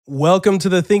Welcome to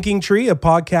The Thinking Tree, a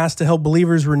podcast to help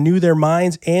believers renew their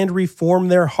minds and reform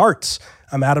their hearts.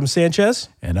 I'm Adam Sanchez.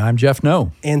 And I'm Jeff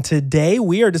No. And today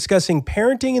we are discussing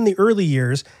parenting in the early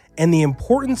years and the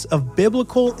importance of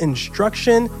biblical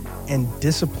instruction and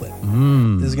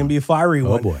discipline. This is going to be a fiery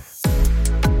one. Oh, boy.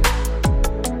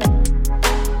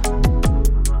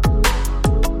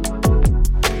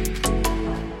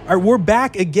 All right, we're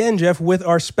back again, Jeff, with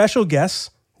our special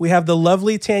guests. We have the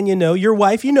lovely Tanya No, your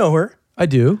wife, you know her. I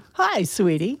do. Hi,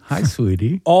 sweetie. Hi,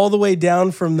 sweetie. All the way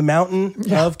down from the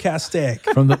mountain of Castaic.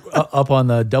 From the up on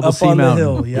the Double Up C on the Mountain.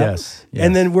 hill, yep. Yes.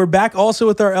 And then we're back also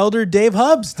with our elder, Dave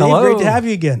Hubbs. Dave, Hello. great to have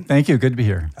you again. Thank you. Good to be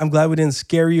here. I'm glad we didn't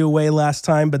scare you away last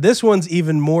time, but this one's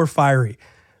even more fiery.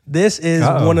 This is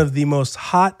one of the most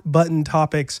hot button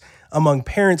topics among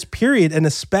parents, period, and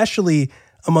especially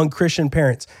among Christian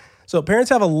parents. So parents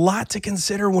have a lot to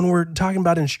consider when we're talking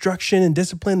about instruction and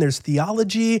discipline. There's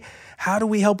theology. How do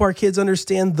we help our kids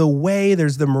understand the way?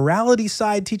 There's the morality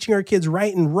side, teaching our kids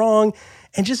right and wrong,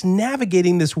 and just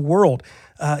navigating this world,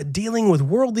 dealing with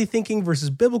worldly thinking versus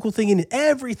biblical thinking, and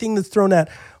everything that's thrown at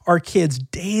our kids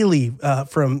daily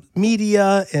from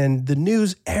media and the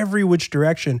news, every which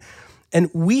direction. And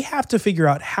we have to figure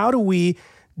out, how do we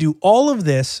do all of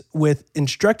this with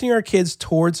instructing our kids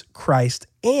towards Christ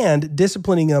and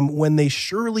disciplining them when they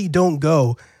surely don't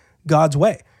go God's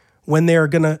way, when they're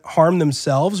going to harm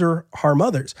themselves or harm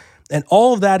others. And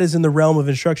all of that is in the realm of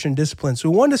instruction and discipline. So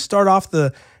we wanted to start off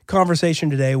the conversation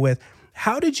today with,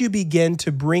 how did you begin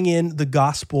to bring in the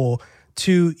gospel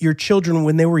to your children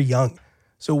when they were young?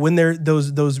 So when they're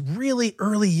those really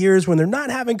early years, when they're not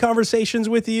having conversations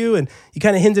with you, and you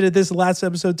kind of hinted at this last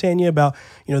episode, Tanya, about,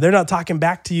 they're not talking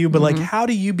back to you, but like, how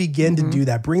do you begin to do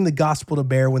that? Bring the gospel to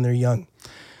bear when they're young.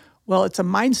 Well, it's a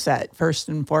mindset, first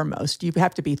and foremost. You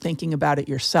have to be thinking about it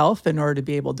yourself in order to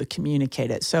be able to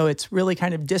communicate it. So it's really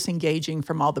kind of disengaging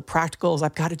from all the practicals.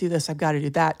 I've got to do this, I've got to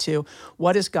do that, to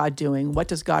what is God doing? What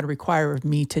does God require of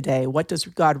me today? What does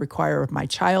God require of my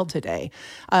child today?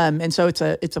 And so it's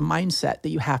a mindset that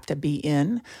you have to be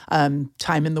in.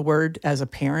 Time in the Word as a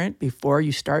parent before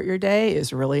you start your day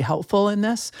is really helpful in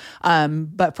this.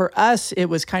 But for us, it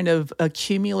was kind of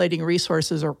accumulating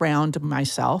resources around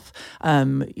myself.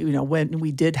 When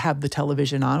we did have the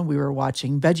television on, we were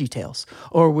watching VeggieTales,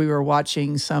 or we were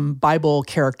watching some Bible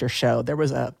character show. There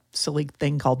was a silly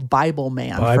thing called Bible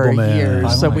Man for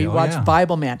years. So we watched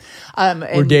Bible Man.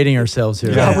 We're dating ourselves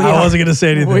here. Yeah, I wasn't going to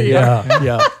say anything.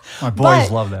 Yeah. My boys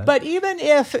love that. But even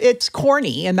if it's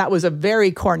corny, and that was a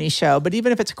very corny show, but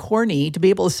even if it's corny, to be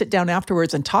able to sit down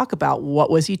afterwards and talk about what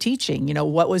was he teaching,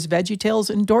 what was VeggieTales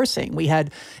endorsing? We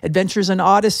had Adventures in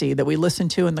Odyssey that we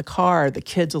listened to in the car. The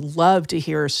kids love to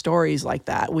hear stories like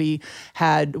that. We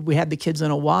had the kids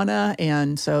in Awana,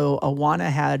 and so Awana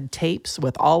had tapes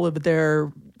with all of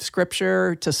their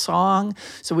scripture to song.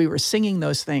 So we were singing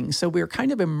those things. So we were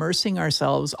kind of immersing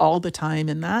ourselves all the time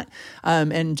in that.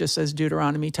 And just as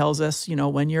Deuteronomy tells us,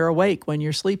 when you're awake, when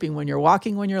you're sleeping, when you're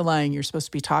walking, when you're lying, you're supposed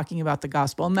to be talking about the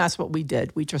gospel. And that's what we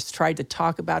did. We just tried to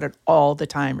talk about it all the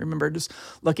time. Remember, just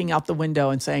looking out the window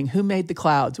and saying, who made the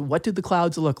clouds? What do the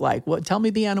clouds look like? Tell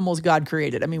me the animals God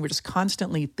created. I mean, we're just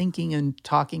constantly thinking and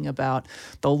talking about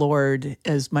the Lord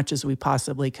as much as we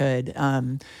possibly could.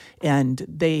 And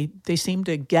they seemed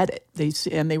to get it.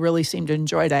 They really seemed to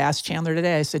enjoy it. I asked Chandler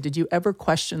today, I said, did you ever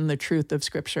question the truth of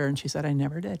Scripture? And she said, I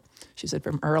never did. She said,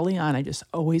 from early on, I just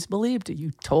always believed it.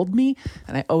 You told me,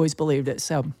 and I always believed it.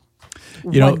 So,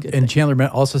 and Chandler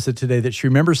also said today that she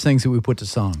remembers things that we put to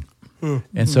song.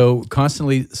 And so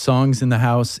constantly songs in the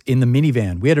house, in the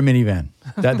minivan. We had a minivan.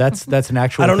 That's an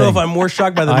actual I don't thing. know if I'm more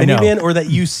shocked by the minivan or that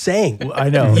you sang. I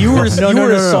know. You were a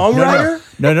songwriter?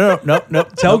 No.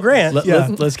 Tell Grant.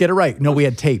 Let's get it right. No, we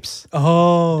had tapes.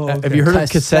 Oh, okay. Have you heard of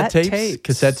cassette tapes?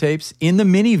 Cassette tapes in the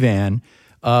minivan,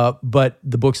 but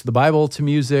the books of the Bible to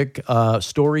music,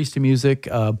 stories to music,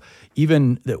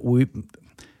 even that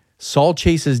Saul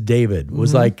Chases David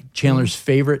was like Chandler's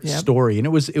favorite story. And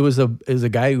it was a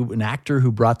guy, an actor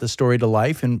who brought the story to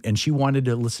life, and she wanted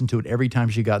to listen to it every time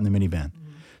she got in the minivan.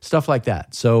 Stuff like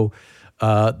that. So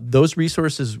those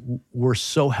resources were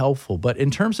so helpful. But in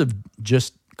terms of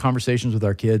just conversations with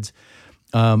our kids,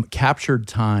 captured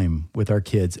time with our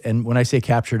kids. And when I say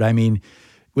captured, I mean,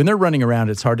 when they're running around,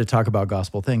 it's hard to talk about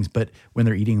gospel things, but when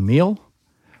they're eating a meal,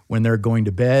 when they're going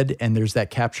to bed, and there's that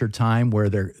captured time where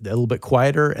they're a little bit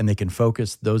quieter and they can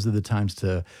focus, those are the times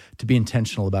to be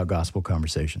intentional about gospel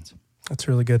conversations. That's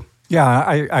really good. Yeah,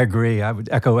 I agree. I would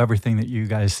echo everything that you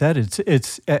guys said.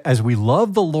 It's as we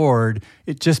love the Lord,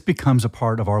 it just becomes a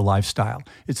part of our lifestyle.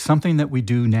 It's something that we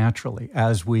do naturally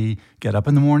as we get up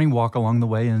in the morning, walk along the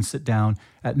way, and sit down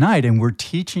at night. And we're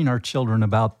teaching our children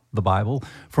about the Bible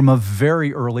from a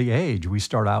very early age. We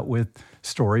start out with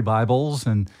story Bibles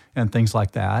and things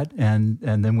like that, and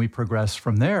then we progress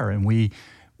from there. And we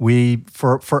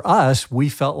for us, we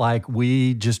felt like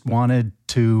we just wanted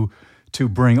to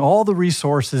bring all the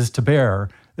resources to bear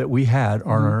that we had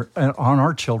on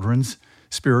our children's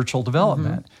spiritual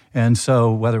development. And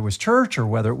so whether it was church or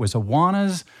whether it was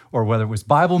Awanas or whether it was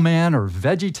Bible Man or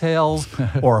Veggie Tales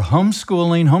or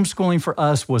homeschooling for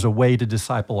us was a way to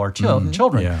disciple our children,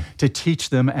 to teach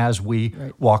them as we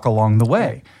walk along the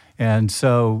way. And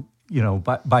so,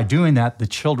 by doing that, the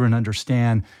children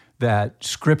understand that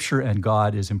Scripture and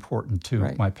God is important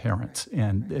to my parents,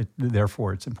 and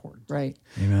therefore it's important. Right.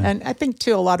 Amen. And I think,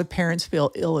 too, a lot of parents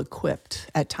feel ill-equipped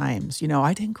at times.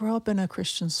 I didn't grow up in a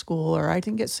Christian school, or I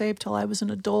didn't get saved till I was an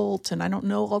adult, and I don't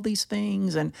know all these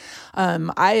things. And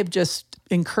I have just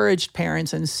encouraged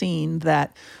parents and seen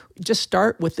that just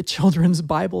start with the children's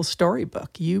Bible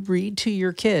storybook. You read to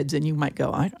your kids and you might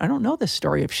go, I don't know this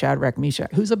story of Shadrach, Meshach,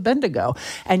 who's Abednego.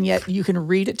 And yet you can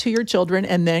read it to your children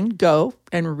and then go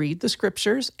and read the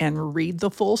scriptures and read the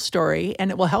full story,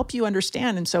 and it will help you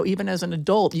understand. And so even as an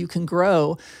adult, you can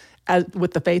grow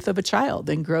with the faith of a child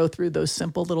and grow through those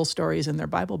simple little stories in their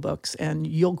Bible books, and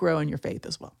you'll grow in your faith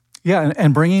as well. Yeah,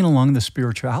 and bringing along the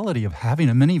spirituality of having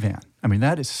a minivan. I mean,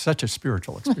 that is such a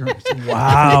spiritual experience.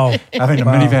 Wow. Having a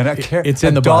minivan, it's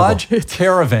in the Dodge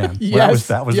Caravan. Yes.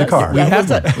 That was the car. We had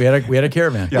that. We had a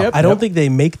Caravan. Yep. I don't think they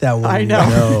make that one. I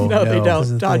know. No, they no.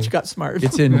 don't. Dodge got smart.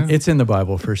 It's in the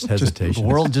Bible. First hesitation.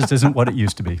 The world just isn't what it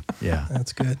used to be. Yeah,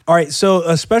 That's good. All right, so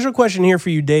a special question here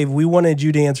for you, Dave. We wanted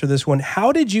you to answer this one.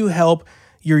 How did you help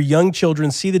your young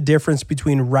children see the difference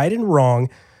between right and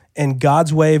wrong and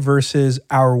God's way versus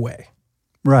our way?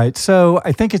 Right. So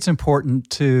I think it's important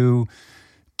to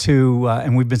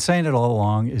and we've been saying it all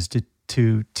along, is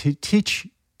to teach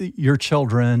your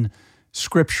children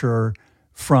Scripture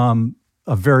from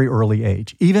a very early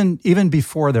age, even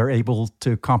before they're able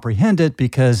to comprehend it,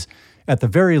 because at the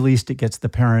very least it gets the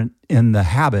parent in the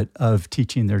habit of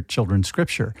teaching their children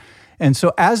Scripture. And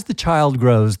so as the child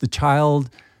grows, the child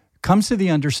comes to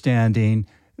the understanding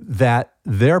that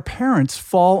their parents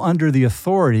fall under the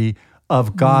authority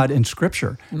of God and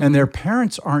Scripture. And their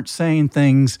parents aren't saying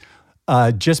things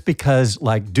just because,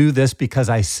 like, do this because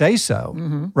I say so,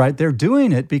 right? They're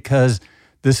doing it because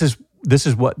this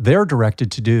is what they're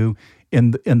directed to do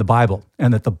in the Bible,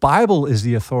 and that the Bible is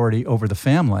the authority over the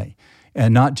family,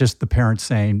 and not just the parents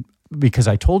saying, because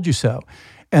I told you so.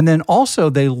 And then also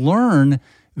they learn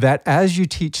that as you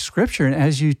teach Scripture and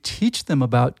as you teach them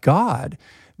about God,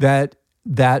 that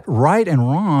right and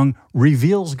wrong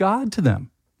reveals God to them.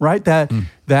 Right, that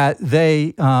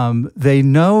they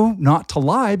know not to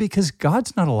lie because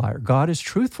God's not a liar. God is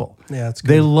truthful. Yeah, that's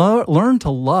good. They learn to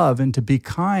love and to be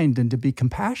kind and to be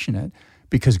compassionate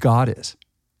because God is.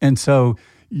 And so,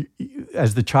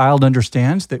 as the child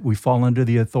understands that we fall under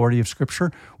the authority of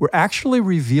Scripture, we're actually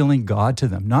revealing God to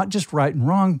them, not just right and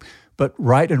wrong, but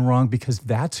right and wrong because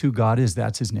that's who God is.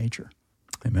 That's His nature.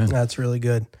 Amen. That's really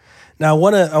good. Now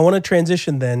I want to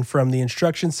transition then from the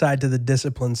instruction side to the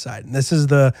discipline side. And this is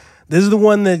the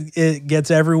one that it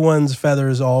gets everyone's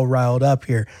feathers all riled up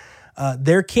here.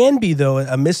 There can be, though,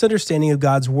 a misunderstanding of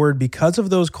God's word because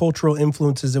of those cultural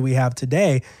influences that we have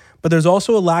today, but there's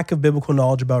also a lack of biblical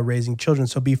knowledge about raising children.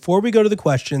 So before we go to the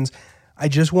questions, I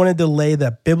just wanted to lay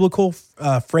that biblical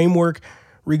framework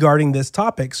regarding this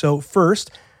topic. So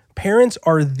first, parents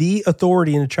are the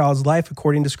authority in a child's life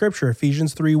according to Scripture.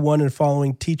 Ephesians 3:1 and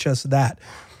following teach us that.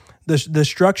 The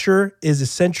structure is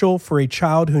essential for a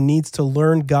child who needs to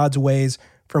learn God's ways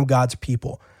from God's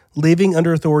people. Living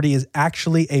under authority is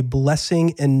actually a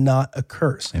blessing and not a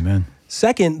curse. Amen.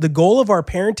 Second, the goal of our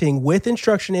parenting with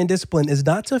instruction and discipline is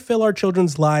not to fill our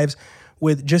children's lives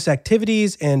with just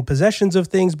activities and possessions of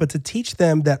things, but to teach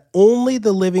them that only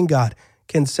the living God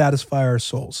can satisfy our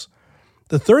souls.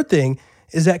 The third thing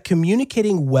is that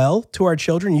communicating well to our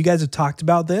children, you guys have talked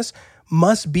about this,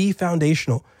 must be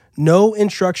foundational. No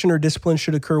instruction or discipline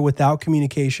should occur without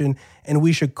communication, and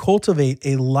we should cultivate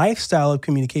a lifestyle of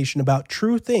communication about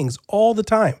true things all the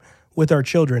time with our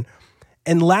children.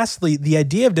 And lastly, the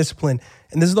idea of discipline,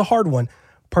 and this is the hard one,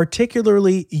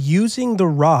 particularly using the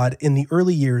rod in the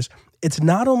early years, it's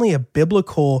not only a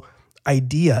biblical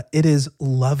idea, it is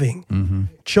loving.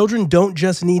 Children don't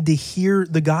just need to hear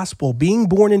the gospel. Being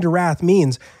born into wrath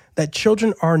means that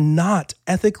children are not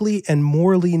ethically and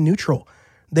morally neutral.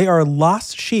 They are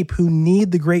lost sheep who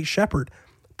need the great shepherd.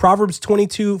 Proverbs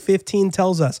 22:15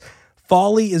 tells us,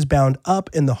 folly is bound up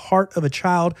in the heart of a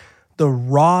child. The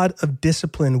rod of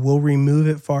discipline will remove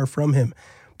it far from him.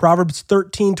 Proverbs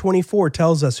 13:24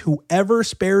 tells us, whoever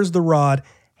spares the rod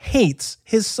hates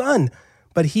his son,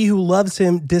 but he who loves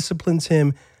him disciplines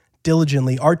him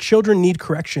diligently. Our children need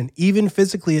correction, even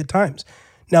physically at times.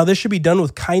 Now, this should be done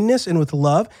with kindness and with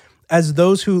love, as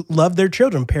those who love their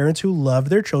children, parents who love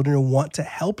their children and want to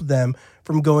help them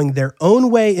from going their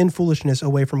own way in foolishness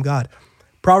away from God.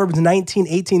 Proverbs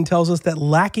 19:18 tells us that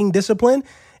lacking discipline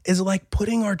is like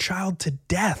putting our child to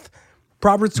death.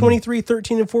 Proverbs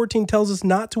 23:13 and 14 tells us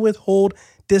not to withhold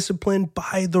discipline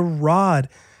by the rod.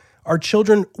 Our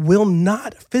children will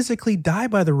not physically die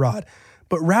by the rod,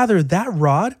 but rather that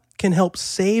rod can help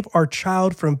save our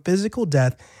child from physical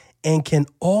death and can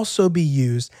also be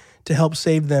used to help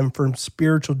save them from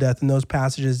spiritual death. In those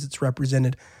passages, it's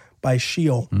represented by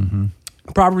Sheol.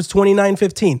 Proverbs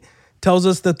 29:15 tells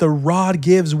us that the rod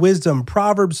gives wisdom.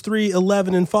 Proverbs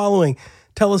 3:11 and following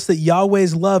tell us that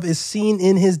Yahweh's love is seen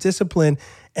in his discipline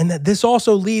and that this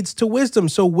also leads to wisdom.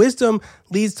 So wisdom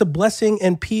leads to blessing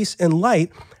and peace and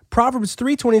light. Proverbs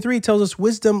 3:23 tells us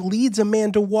wisdom leads a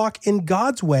man to walk in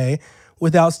God's way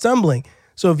without stumbling.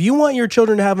 So if you want your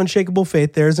children to have unshakable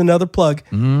faith, there's another plug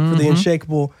for the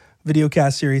Unshakable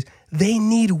videocast series. They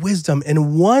need wisdom,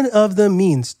 and one of the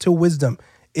means to wisdom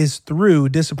is through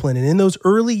discipline. And in those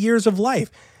early years of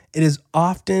life, it is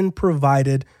often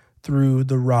provided through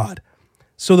the rod.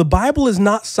 So the Bible is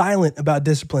not silent about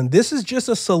discipline. This is just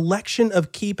a selection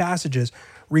of key passages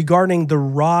regarding the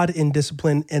rod in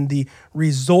discipline and the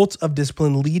results of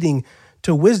discipline leading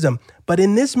to wisdom. But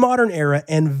in this modern era,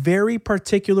 and very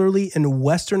particularly in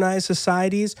westernized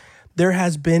societies, there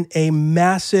has been a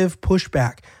massive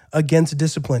pushback against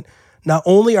discipline. Not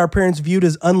only are parents viewed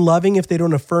as unloving if they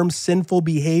don't affirm sinful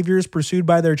behaviors pursued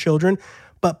by their children,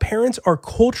 but parents are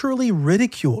culturally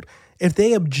ridiculed if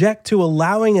they object to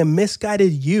allowing a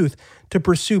misguided youth to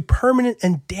pursue permanent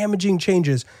and damaging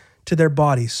changes to their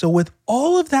bodies. So with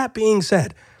all of that being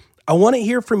said, I want to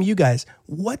hear from you guys.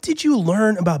 What did you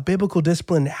learn about biblical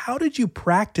discipline? How did you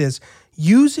practice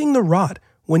using the rod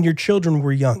when your children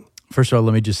were young? First of all,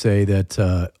 let me just say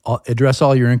that address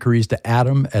all your inquiries to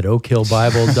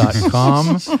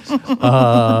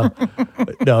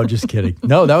adam@oakhillbible.com. No, just kidding.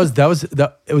 No,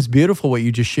 it was beautiful what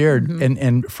you just shared,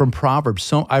 and from Proverbs.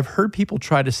 So I've heard people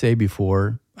try to say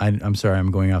before. I'm sorry, I'm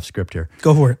going off script here.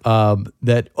 Go for it.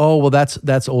 That's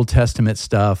Old Testament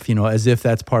stuff, as if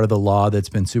that's part of the law that's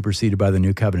been superseded by the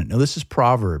New Covenant. No, this is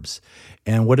Proverbs.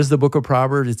 And what is the book of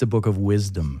Proverbs? It's a book of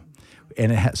wisdom. And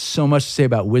it has so much to say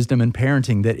about wisdom and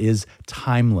parenting that is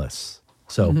timeless.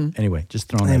 So anyway, just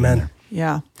throwing that in there.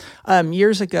 Yeah.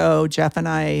 Years ago, Jeff and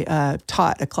I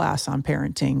taught a class on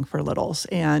parenting for littles.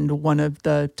 And one of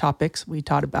the topics we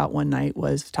taught about one night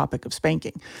was the topic of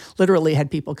spanking. Literally had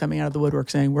people coming out of the woodwork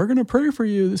saying, we're going to pray for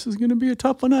you. This is going to be a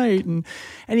tough night. And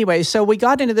anyway, so we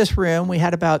got into this room. We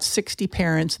had about 60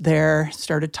 parents there,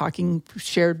 started talking,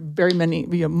 shared very many,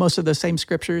 most of the same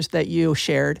scriptures that you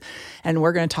shared. And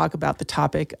we're going to talk about the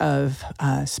topic of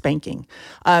spanking.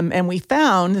 And we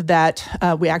found that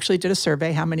we actually did a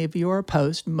survey. How many of you are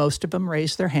opposed? Most of them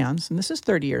raised their hands, and this is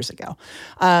 30 years ago.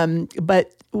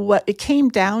 But what it came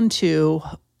down to,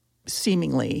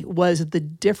 seemingly, was the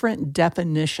different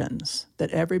definitions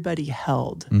that everybody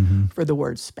held for the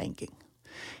word spanking.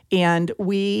 And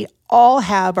we all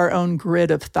have our own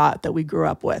grid of thought that we grew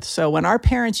up with. So when our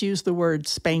parents use the word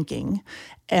spanking,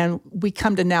 and we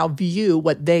come to now view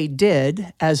what they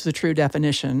did as the true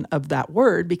definition of that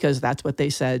word, because that's what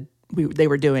they said they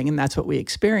were doing, and that's what we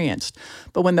experienced.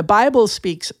 But when the Bible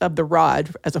speaks of the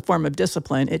rod as a form of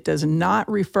discipline, it does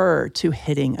not refer to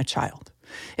hitting a child.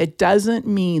 It doesn't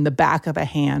mean the back of a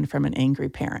hand from an angry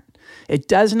parent. It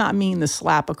does not mean the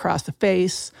slap across the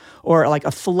face or like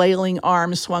a flailing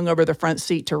arm swung over the front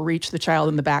seat to reach the child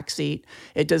in the back seat.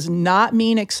 It does not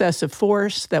mean excessive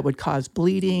force that would cause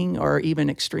bleeding or even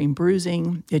extreme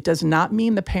bruising. It does not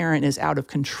mean the parent is out of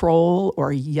control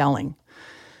or yelling.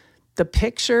 The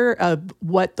picture of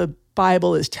what the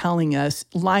Bible is telling us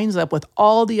lines up with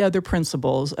all the other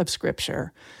principles of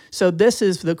Scripture. So this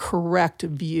is the correct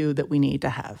view that we need to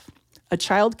have. A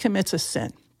child commits a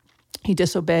sin. He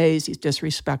disobeys, he's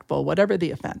disrespectful, whatever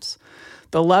the offense.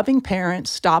 The loving parent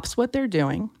stops what they're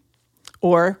doing,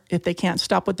 or if they can't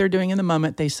stop what they're doing in the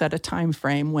moment, they set a time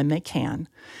frame when they can.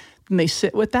 And they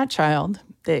sit with that child.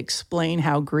 They explain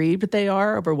how grieved they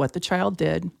are over what the child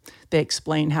did. They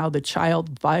explain how the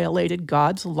child violated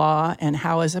God's law and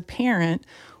how, as a parent,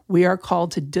 we are called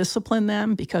to discipline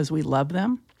them because we love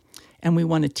them and we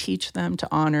want to teach them to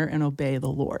honor and obey the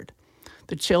Lord.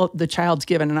 The child's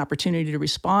given an opportunity to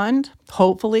respond.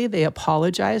 Hopefully, they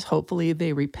apologize. Hopefully,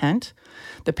 they repent.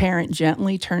 The parent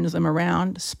gently turns them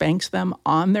around, spanks them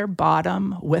on their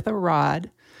bottom with a rod,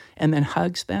 and then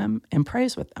hugs them and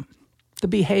prays with them. The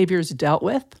behavior is dealt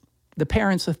with. The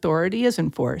parent's authority is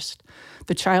enforced.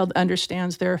 The child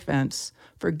understands their offense.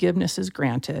 Forgiveness is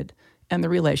granted, and the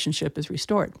relationship is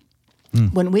restored.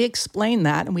 When we explain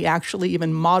that, and we actually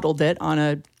even modeled it on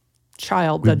a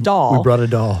doll. We brought a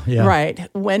doll, yeah. Right.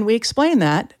 When we explained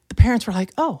that, the parents were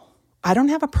like, oh, I don't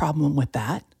have a problem with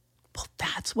that. Well,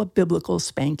 that's what biblical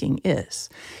spanking is.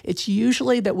 It's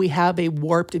usually that we have a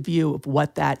warped view of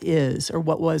what that is or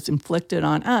what was inflicted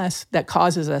on us that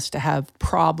causes us to have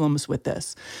problems with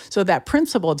this. So that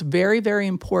principle, it's very, very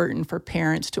important for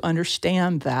parents to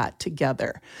understand that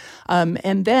together.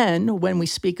 And then when we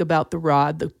speak about the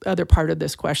rod, the other part of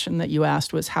this question that you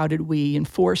asked was, how did we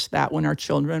enforce that when our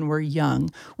children were young?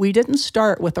 We didn't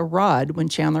start with a rod when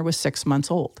Chandler was 6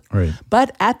 months old. Right.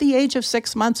 But at the age of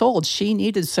 6 months old, she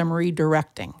needed some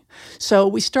redirecting. So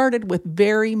we started with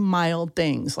very mild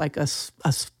things like a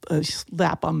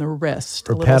slap on the wrist.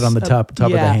 Or a pat on the top of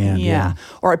the hand. Yeah.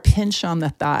 Or a pinch on the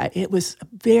thigh. It was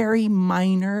very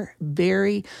minor,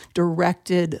 very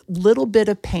directed, little bit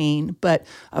of pain, but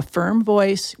a firm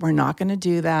voice, we're not going to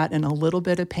do that, and a little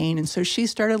bit of pain. And so she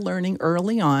started learning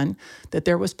early on that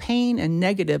there was pain and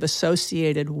negative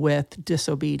associated with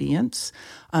disobedience.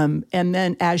 And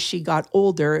then as she got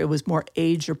older, it was more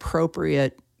age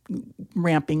appropriate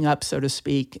ramping up, so to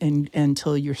speak,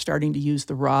 until you're starting to use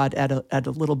the rod at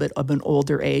a little bit of an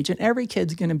older age. And every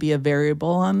kid's going to be a variable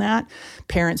on that.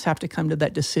 Parents have to come to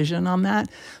that decision on that.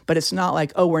 But it's not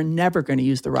like, oh, we're never going to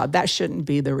use the rod. That shouldn't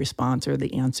be the response or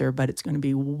the answer, but it's going to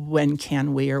be when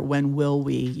can we or when will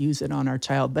we use it on our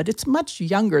child. But it's much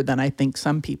younger than I think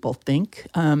some people think.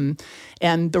 And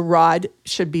the rod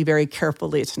should be very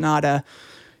carefully. It's not a...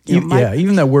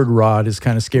 even that word rod is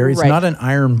kind of scary. It's not an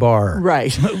iron bar,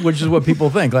 right? Which is what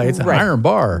people think. Like it's an iron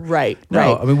bar, right?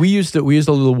 No, I mean we used a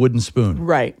little wooden spoon,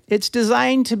 right? It's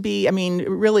designed to be. I mean,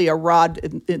 really, a rod.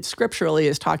 It scripturally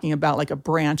is talking about like a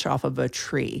branch off of a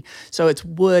tree. So it's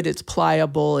wood. It's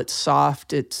pliable. It's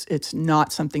soft. It's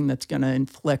not something that's going to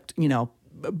inflict,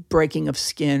 breaking of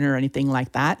skin or anything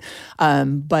like that.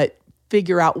 But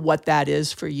figure out what that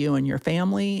is for you and your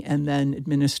family, and then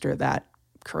administer that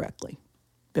correctly.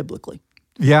 Biblically.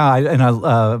 Yeah,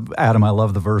 Adam, I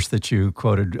love the verse that you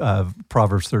quoted,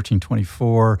 Proverbs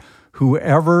 13:24.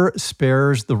 Whoever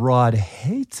spares the rod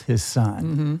hates his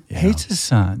son, hates his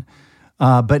son.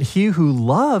 But he who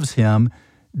loves him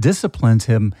disciplines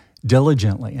him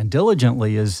diligently. And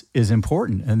diligently is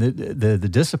important. And the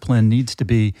discipline needs to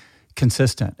be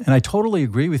consistent. And I totally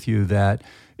agree with you that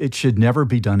it should never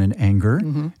be done in anger.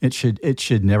 It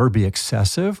should never be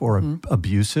excessive or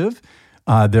abusive.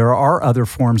 There are other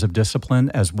forms of discipline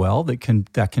as well that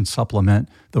can supplement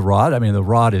the rod. I mean, the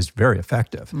rod is very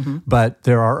effective, but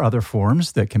there are other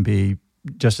forms that can be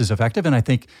just as effective. And I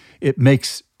think it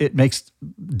makes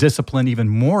discipline even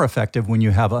more effective when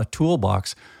you have a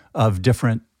toolbox of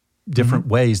different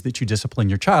ways that you discipline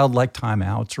your child, like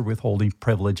timeouts or withholding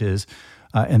privileges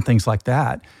and things like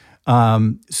that.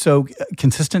 So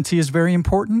consistency is very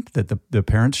important, that the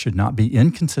parents should not be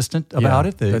inconsistent about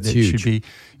it. That's huge. Should be,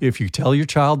 if you tell your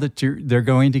child that they're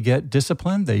going to get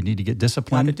disciplined, they need to get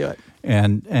disciplined. Got to do it.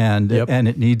 And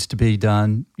it needs to be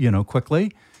done,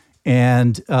 quickly.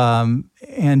 And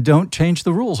don't change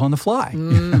the rules on the fly,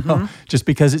 just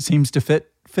because it seems to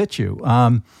fit you.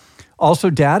 Also,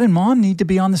 dad and mom need to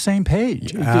be on the same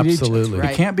page. Absolutely.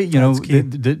 It can't be,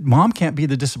 the mom can't be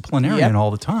the disciplinarian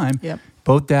all the time. Yep.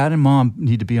 Both dad and mom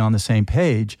need to be on the same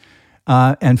page.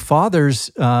 And fathers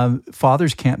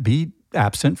can't be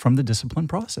absent from the discipline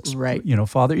process. Right.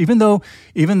 Father, even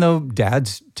though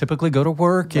dads typically go to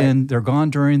work and they're gone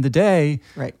during the day,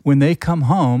 when they come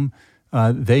home,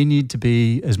 they need to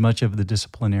be as much of the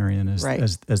disciplinarian as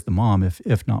the mom,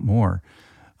 if not more.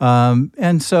 And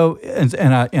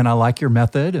I like your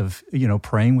method of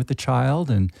praying with the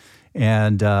child and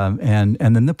then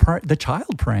the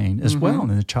child praying as well,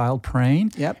 and the child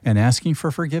praying and asking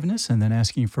for forgiveness, and then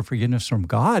asking for forgiveness from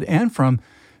God and from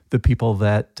the people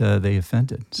that they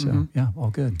offended. So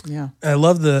all good. Yeah, I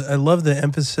love the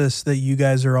emphasis that you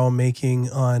guys are all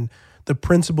making on the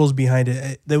principles behind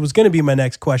it. That was going to be my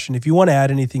next question. If you want to add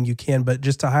anything, you can, but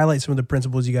just to highlight some of the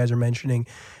principles you guys are mentioning,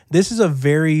 this is a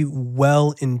very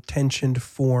well-intentioned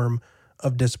form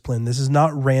of discipline. This is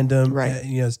not random. Right.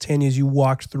 As Tanya, as you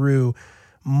walked through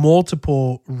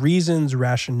multiple reasons,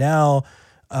 rationale,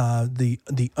 the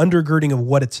undergirding of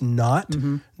what it's not.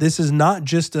 This is not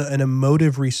just an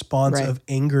emotive response of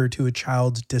anger to a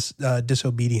child's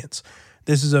disobedience.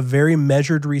 This is a very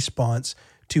measured response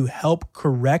to help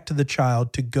correct the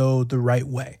child to go the right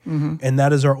way. And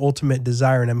that is our ultimate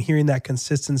desire. And I'm hearing that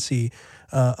consistency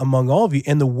among all of you,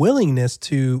 and the willingness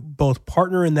to both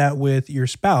partner in that with your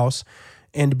spouse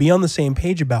and to be on the same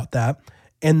page about that.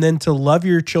 And then to love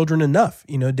your children enough.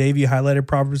 You know, Dave, you highlighted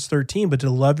Proverbs 13, but to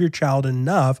love your child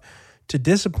enough to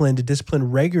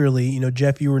discipline regularly. You know,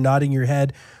 Jeff, you were nodding your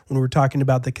head when we were talking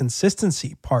about the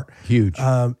consistency part. Huge.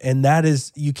 And that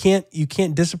is, you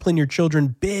can't discipline your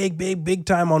children big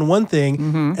time on one thing,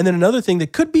 and then another thing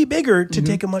that could be bigger to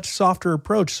take a much softer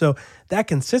approach. So that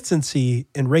consistency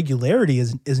and regularity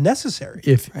is necessary.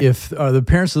 If the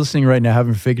parents listening right now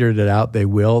haven't figured it out, they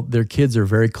will. Their kids are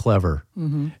very clever,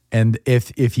 and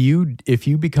if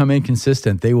you become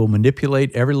inconsistent, they will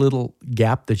manipulate every little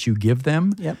gap that you give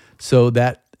them. Yep. So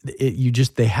that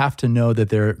they have to know that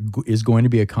there is going to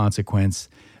be a consequence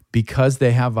because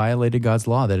they have violated God's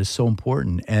law. That is so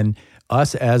important, and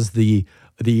us as the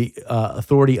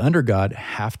authority under God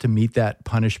have to meet that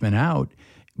punishment out.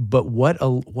 But what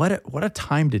a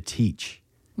time to teach.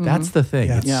 That's the thing.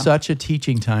 Yeah. It's such a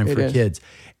teaching time for kids.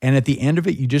 And at the end of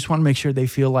it, you just want to make sure they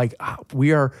feel like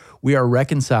we are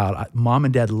reconciled. Mom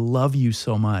and Dad love you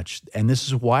so much. And this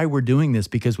is why we're doing this,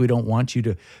 because we don't want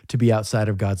you to be outside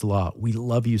of God's law. We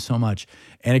love you so much.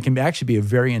 And it can actually be a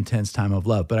very intense time of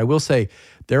love. But I will say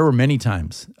there were many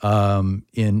times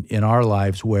in our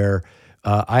lives where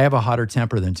I have a hotter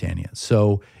temper than Tanya.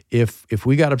 So if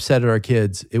we got upset at our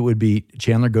kids, it would be,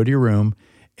 Chandler, go to your room,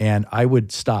 and I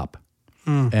would stop.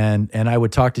 And I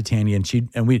would talk to Tanya,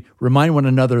 and we'd remind one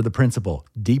another of the principle: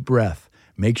 deep breath.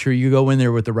 Make sure you go in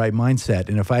there with the right mindset.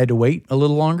 And if I had to wait a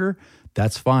little longer,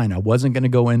 that's fine. I wasn't going to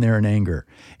go in there in anger.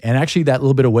 And actually, that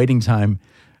little bit of waiting time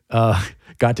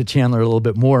got to Chandler a little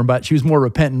bit more, but she was more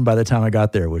repentant by the time I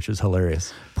got there, which was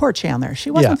hilarious. Poor Chandler.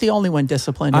 She wasn't the only one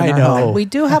disciplined in I our know. home. We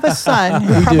do have a son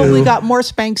who probably got more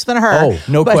spanks than her. Oh,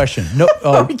 no question. No.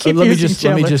 let me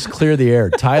just clear the air.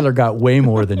 Tyler got way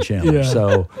more than Chandler.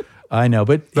 So I know,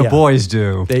 but The boys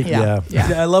do.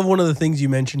 I love one of the things you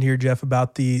mentioned here, Jeff,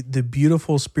 about the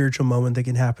beautiful spiritual moment that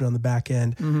can happen on the back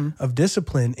end of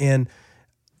discipline. And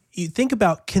you think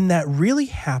about, can that really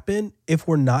happen if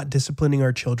we're not disciplining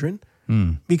our children?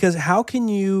 Because how can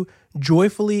you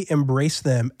joyfully embrace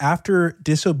them after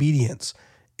disobedience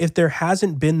if there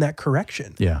hasn't been that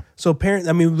correction? Yeah. So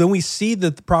when we see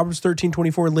that the Proverbs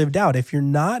 13:24 lived out, if you're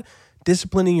not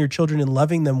disciplining your children and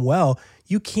loving them well,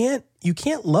 you can't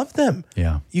love them.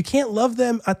 Yeah. You can't love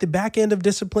them at the back end of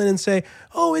discipline and say,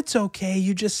 oh, it's okay.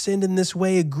 You just sinned in this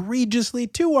way egregiously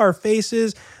to our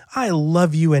faces. I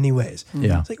love you anyways.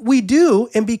 Yeah. It's like, we do.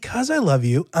 And because I love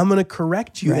you, I'm going to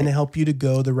correct you and help you to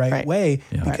go the right way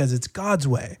because it's God's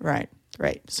way. Right.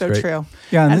 So true.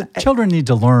 Yeah, and the children need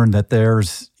to learn that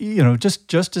there's,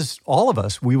 just as all of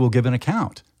us, we will give an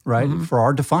account, right, for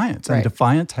our defiance. And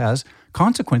defiance has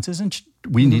consequences, and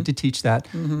we need to teach that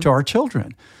to our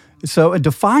children. So a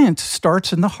defiance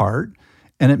starts in the heart,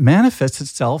 and it manifests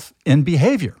itself in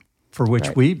behavior for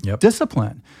which we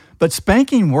discipline. But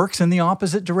spanking works in the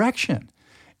opposite direction.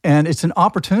 And it's an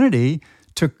opportunity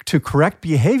to correct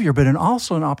behavior, but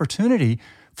also an opportunity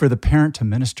for the parent to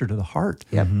minister to the heart,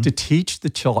 to teach the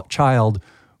child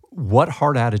what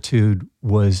heart attitude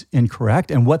was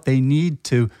incorrect and what they need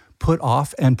to put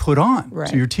off and put on. Right.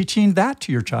 So you're teaching that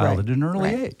to your child at an early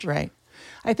age. Right.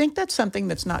 I think that's something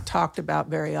that's not talked about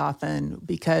very often,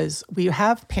 because we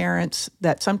have parents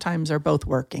that sometimes are both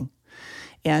working.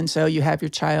 And so you have your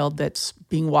child that's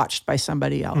being watched by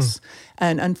somebody else.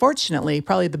 And unfortunately,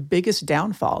 probably the biggest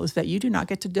downfall is that you do not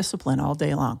get to discipline all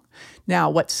day long. Now,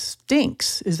 what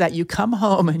stinks is that you come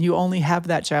home and you only have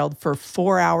that child for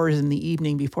 4 hours in the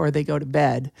evening before they go to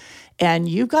bed. And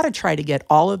you've got to try to get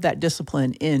all of that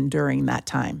discipline in during that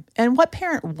time. And what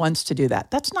parent wants to do that?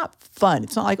 That's not fun.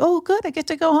 It's not like, oh, good, I get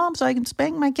to go home so I can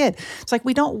spank my kid. It's like,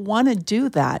 we don't want to do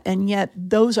that. And yet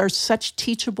those are such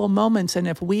teachable moments. And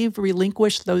if we've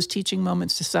relinquished those teaching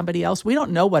moments to somebody else, we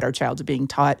don't know what our child's being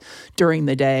taught during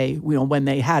the day, when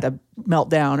they had a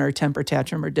meltdown or a temper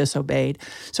tantrum or disobeyed.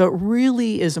 So it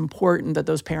really is important that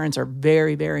those parents are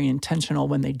very, very intentional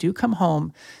when they do come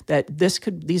home, that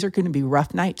these are going to be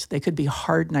rough nights. They could be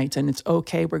hard nights, and it's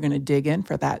okay. We're going to dig in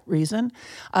for that reason.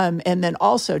 And then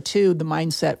also, too, the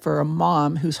mindset for a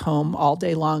mom who's home all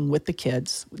day long with the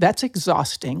kids. That's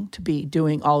exhausting to be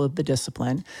doing all of the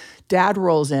discipline. Dad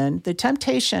rolls in. The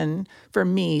temptation for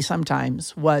me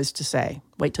sometimes was to say,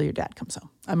 wait till your dad comes home.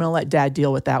 I'm going to let dad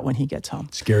deal with that when he gets home.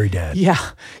 Scary dad.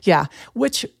 bad. Yeah.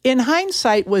 Which in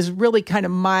hindsight was really kind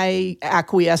of my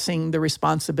acquiescing the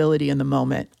responsibility in the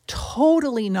moment.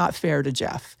 Totally not fair to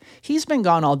Jeff. He's been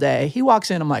gone all day. He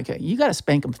walks in, I'm like, you got to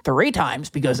spank him 3 times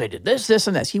because they did this, this,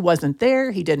 and this. He wasn't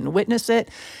there. He didn't witness it.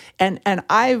 And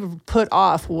I've put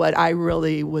off what I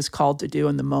really was called to do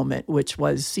in the moment, which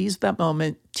was seize that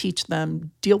moment, teach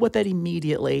them, deal with it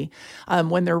immediately.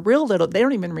 When they're real little, they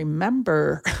don't even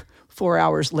remember 4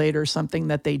 hours later something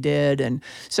that they did. And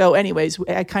so anyways,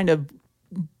 I kind of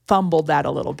fumbled that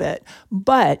a little bit.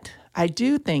 But I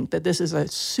do think that this is a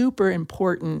super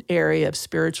important area of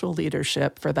spiritual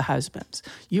leadership for the husbands.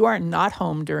 You are not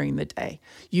home during the day.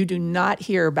 You do not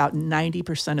hear about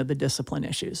 90% of the discipline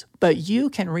issues, but you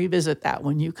can revisit that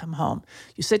when you come home.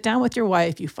 You sit down with your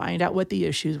wife, you find out what the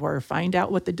issues were, find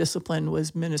out what the discipline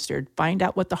was ministered, find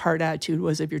out what the heart attitude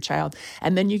was of your child,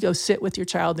 and then you go sit with your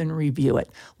child and review it.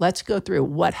 Let's go through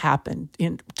what happened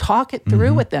and talk it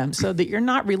through with them so that you're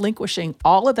not relinquishing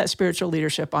all of that spiritual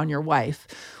leadership on your wife,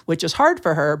 which is hard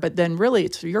for her, but then really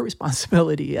it's your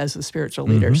responsibility as a spiritual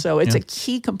leader. So it's a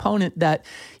key component that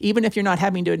even if you're not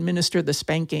having to administer the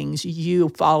spankings, you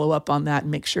follow up on that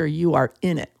and make sure you are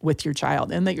in it with your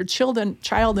child and that your child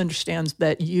understands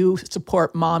that you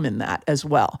support mom in that as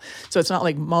well. So it's not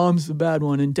like mom's the bad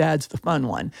one and dad's the fun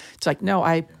one. It's like, no,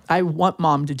 I want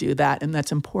mom to do that, and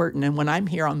that's important. And when I'm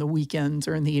here on the weekends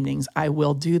or in the evenings, I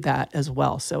will do that as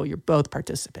well. So you're both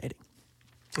participating.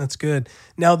 That's good.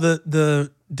 Now,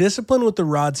 the discipline with the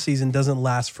rod season doesn't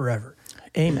last forever.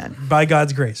 Amen. By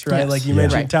God's grace, right? Yes. Like you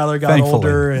mentioned, Right. Tyler got Thankfully.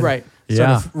 older and Right. sort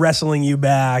of wrestling you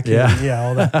back and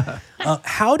all that.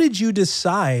 How did you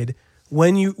decide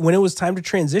when it was time to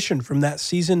transition from that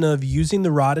season of using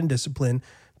the rod and discipline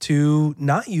to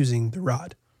not using the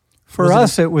rod? For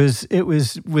us, it was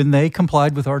when they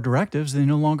complied with our directives, they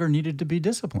no longer needed to be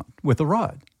disciplined with the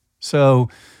rod. So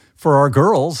for our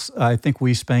girls, I think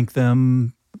we spanked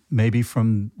them maybe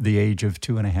from the age of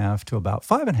 2.5 to about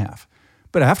 5.5.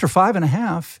 But after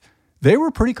 5.5, they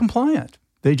were pretty compliant.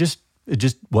 It just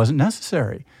wasn't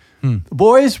necessary. The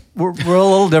boys were a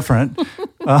little different.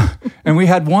 And we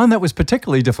had one that was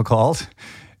particularly difficult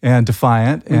and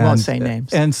defiant. We won't say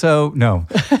names. And so, no.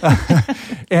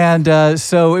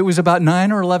 So it was about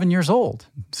 9 or 11 years old,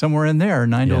 somewhere in there,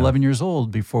 9 to 11 years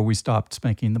old before we stopped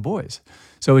spanking the boys.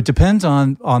 So it depends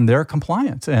on their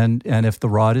compliance and if the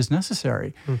rod is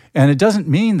necessary. And it doesn't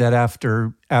mean that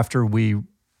after we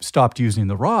stopped using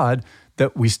the rod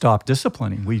that we stopped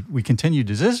disciplining. We continued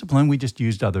to discipline, we just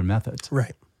used other methods.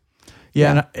 Right.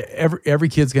 Yeah, and every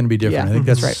kid's going to be different. I think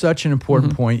that's such an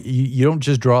important point. You don't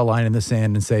just draw a line in the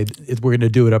sand and say, we're going to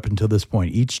do it up until this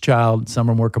point. Each child, some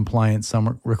are more compliant,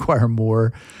 some require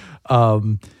more.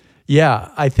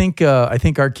 I think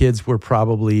our kids were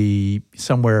probably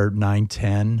somewhere 9,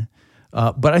 10.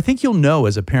 But I think you'll know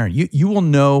as a parent. You will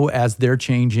know as they're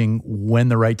changing when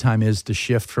the right time is to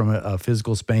shift from a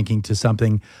physical spanking to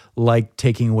something like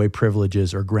taking away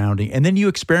privileges or grounding. And then you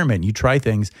experiment, you try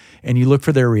things, and you look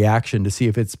for their reaction to see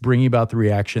if it's bringing about the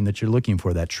reaction that you're looking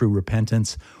for, that true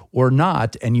repentance or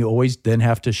not. And you always then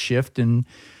have to shift and,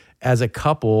 as a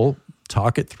couple,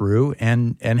 talk it through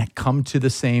and come to the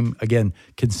same, again,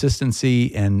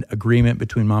 consistency and agreement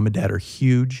between mom and dad are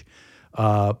huge.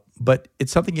 But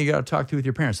it's something you got to talk to with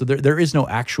your parents. So there is no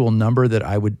actual number that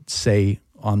I would say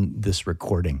on this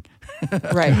recording.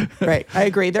 Right. I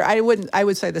agree. I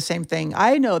would say the same thing.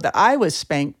 I know that I was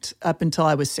spanked up until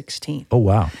I was 16. Oh,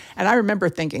 wow. And I remember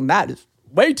thinking that is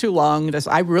way too long.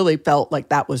 I really felt like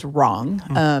that was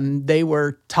wrong. They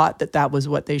were taught that was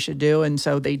what they should do, and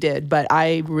so they did. But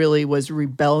I really was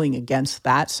rebelling against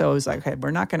that. So I was like, okay,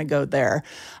 we're not going to go there.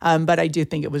 But I do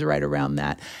think it was right around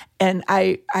that. And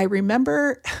I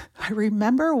remember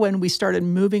when we started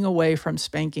moving away from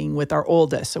spanking with our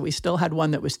oldest. So we still had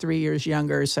one that was 3 years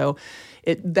younger. So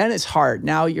then it's hard.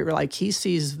 Now you're like, he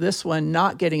sees this one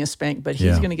not getting a spank, but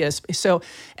he's going to get a spank. So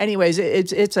anyways,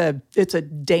 it's a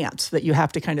dance that you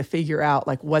have to kind of figure out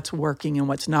like what's working and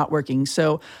what's not working.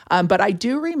 So, but I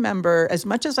do remember, as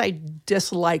much as I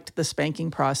disliked the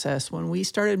spanking process, when we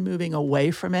started moving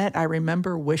away from it, I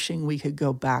remember wishing we could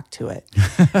go back to it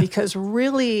because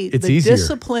really it's the easier.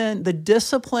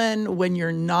 discipline when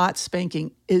you're not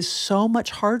spanking is so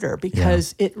much harder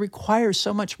because it requires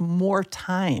so much more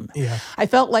time. Yeah. I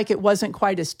felt like it wasn't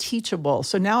quite as teachable.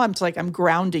 So now I'm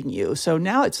grounding you. So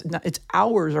now it's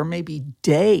hours or maybe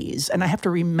days, and I have to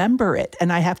remember it,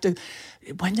 and I have to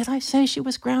when did I say she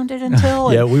was grounded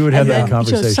until? Yeah, we would have that then,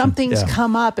 conversation. Something's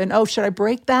come up, and should I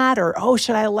break that, or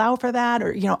should I allow for that,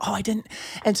 or I didn't.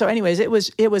 And so, anyways, it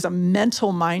was a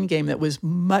mental mind game that was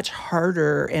much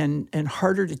harder and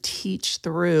harder to teach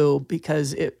through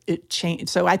because it changed.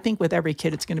 So I think with every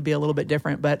kid, it's going to be a little bit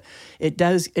different, but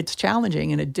it's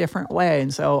challenging in a different way.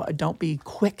 And so don't be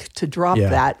quick to drop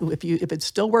that. If it's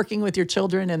still working with your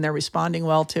children and they're responding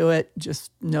well to it,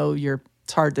 just know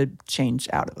it's hard to change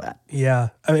out of that. Yeah.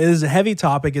 I mean, it is a heavy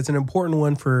topic. It's an important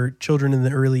one for children in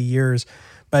the early years.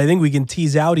 But I think we can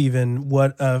tease out even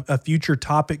what a future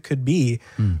topic could be,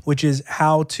 which is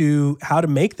how to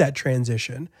make that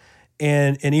transition.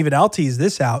 And even I'll tease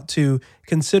this out to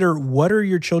consider, what are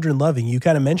your children loving? You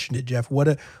kind of mentioned it, Jeff. What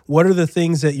are the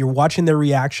things that you're watching their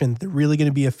reaction they're really going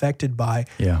to be affected by?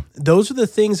 Yeah. Those are the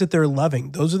things that they're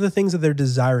loving. Those are the things that they're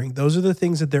desiring. Those are the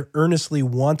things that they're earnestly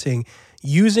wanting.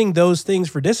 Using those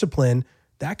things for discipline,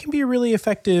 that can be a really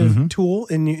effective tool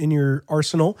in your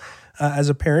arsenal as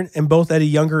a parent, and both at a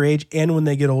younger age and when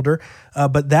they get older.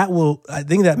 But I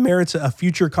think that merits a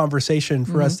future conversation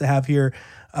for us to have here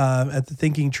at the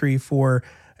Thinking Tree for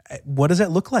what does that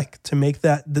look like to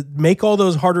make all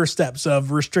those harder steps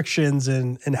of restrictions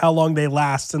and how long they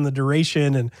last and the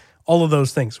duration and all of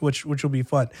those things, which will be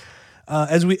fun.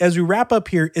 As we wrap up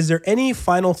here, is there any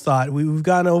final thought? We've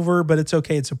gone over, but it's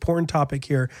okay. It's an important topic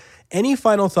here. Any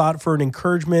final thought for an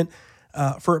encouragement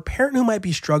for a parent who might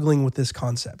be struggling with this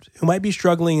concept, who might be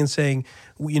struggling and saying,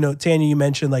 Tanya, you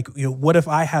mentioned what if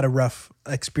I had a rough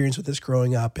experience with this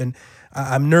growing up and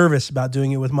I'm nervous about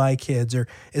doing it with my kids? Or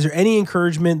is there any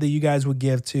encouragement that you guys would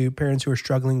give to parents who are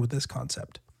struggling with this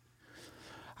concept?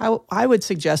 I would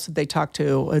suggest that they talk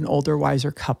to an older,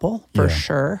 wiser couple for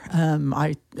sure.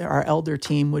 Our elder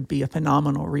team would be a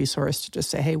phenomenal resource to just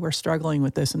say, hey, we're struggling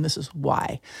with this and this is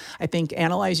why. I think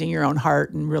analyzing your own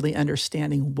heart and really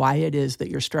understanding why it is that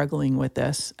you're struggling with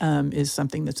this is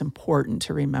something that's important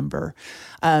to remember.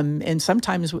 And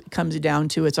sometimes it comes down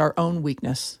to it's our own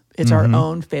weakness. It's our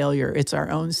own failure. It's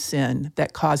our own sin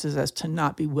that causes us to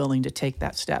not be willing to take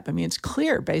that step. I mean, it's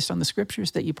clear based on the scriptures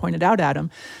that you pointed out,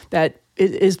 Adam, that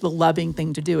it is the loving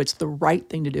thing to do. It's the right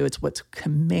thing to do. It's what's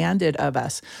commanded of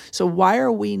us. So why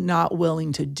are we not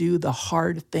willing to do the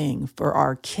hard thing for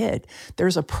our kid?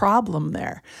 There's a problem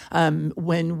there.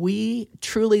 When we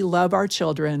truly love our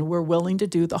children, we're willing to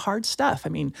do the hard stuff. I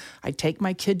mean, I take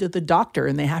my kid to the doctor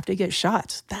and they have to get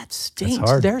shots. That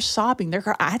stinks. They're sobbing.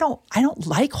 I don't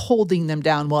like holding them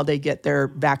down while they get their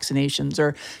vaccinations,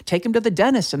 or take them to the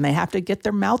dentist and they have to get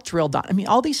their mouth drilled on. I mean,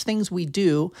 all these things we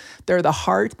do, they're the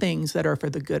hard things that are for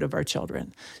the good of our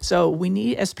children. So we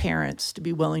need, as parents, to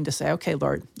be willing to say, okay,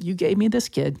 Lord, you gave me this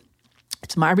kid.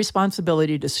 It's my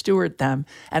responsibility to steward them,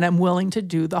 and I'm willing to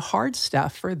do the hard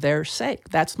stuff for their sake.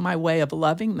 That's my way of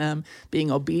loving them,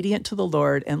 being obedient to the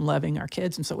Lord and loving our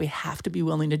kids. And so we have to be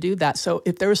willing to do that. So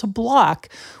if there's a block,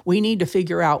 we need to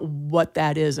figure out what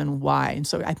that is and why. And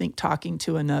so I think talking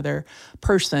to another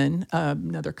person,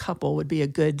 another couple, would be a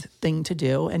good thing to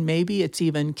do. And maybe it's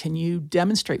even, can you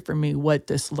demonstrate for me what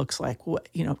this looks like? What,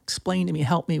 explain to me,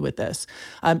 help me with this.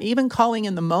 Even calling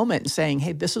in the moment and saying,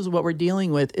 hey, this is what we're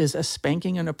dealing with. Is a spanking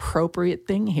an appropriate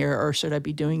thing here, or should I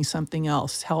be doing something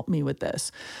else? Help me with this.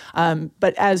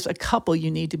 But as a couple, you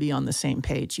need to be on the same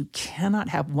page. You cannot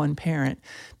have one parent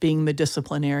being the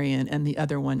disciplinarian and the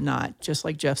other one not. Just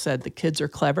like Jeff said, the kids are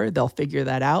clever. They'll figure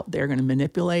that out. They're going to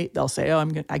manipulate. They'll say,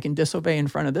 I can disobey in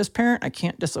front of this parent. I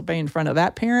can't disobey in front of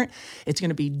that parent. It's going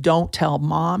to be, don't tell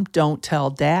mom, don't tell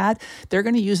dad. They're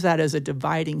going to use that as a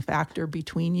dividing factor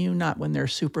between you, not when they're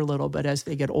super little, but as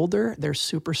they get older, they're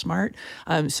super smart.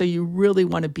 So you really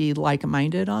want to be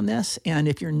like-minded on this. And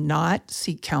if you're not,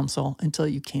 seek counsel until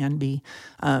you can be.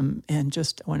 And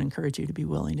just I want to encourage you to be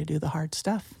willing to do the hard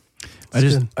stuff. I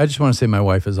just want to say my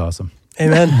wife is awesome.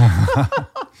 Amen.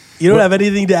 You don't have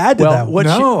anything to add to that.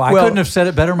 I couldn't have said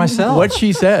it better myself. What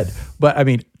she said. But I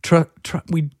mean,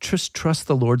 we just trust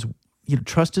the Lord's,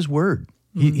 trust his word.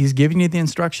 He's giving you the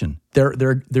instruction.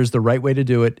 There's the right way to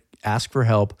do it. Ask for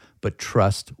help, but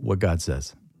trust what God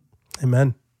says.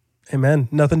 Amen. Amen.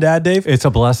 Nothing to add, Dave? It's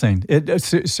a blessing.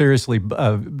 Seriously,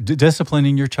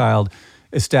 disciplining your child,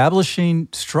 establishing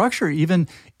structure, even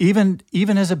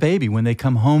as a baby, when they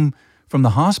come home from the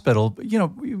hospital,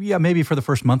 maybe for the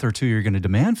first month or two, you're going to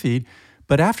demand feed,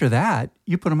 but after that,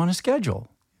 you put them on a schedule.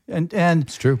 And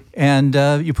it's true. And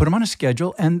you put them on a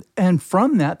schedule, and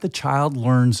from that, the child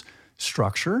learns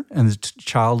structure, and the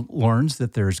child learns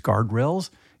that there's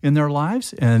guardrails in their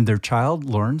lives, and their child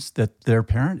learns that their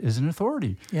parent is an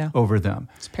authority over them.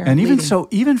 And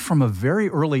even from a very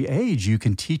early age, you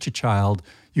can teach a child,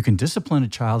 you can discipline a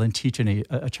child and teach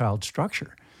a child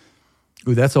structure.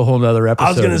 Ooh, that's a whole nother episode. I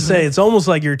was going to say, it's almost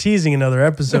like you're teasing another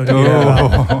episode here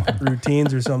about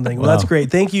routines or something. Well, that's great.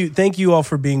 Thank you all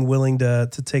for being willing to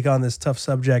take on this tough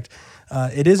subject.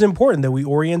 It is important that we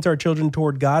orient our children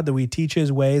toward God, that we teach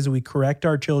his ways, that we correct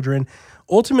our children,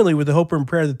 ultimately with the hope and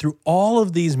prayer that through all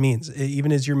of these means,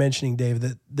 even as you're mentioning, Dave,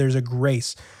 that there's a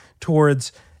grace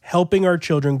towards helping our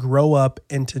children grow up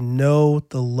and to know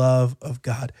the love of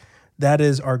God. That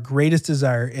is our greatest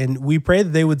desire. And we pray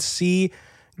that they would see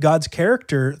God's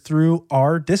character through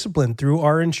our discipline, through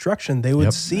our instruction. They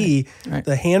would see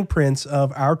the handprints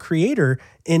of our Creator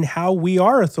in how we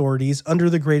are authorities under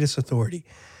the greatest authority.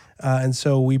 And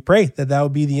so we pray that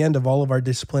would be the end of all of our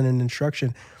discipline and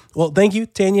instruction. Well, thank you,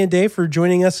 Tanya and Dave, for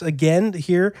joining us again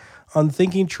here on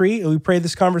Thinking Tree. We pray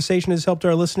this conversation has helped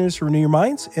our listeners to renew your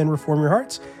minds and reform your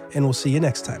hearts. And we'll see you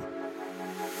next time.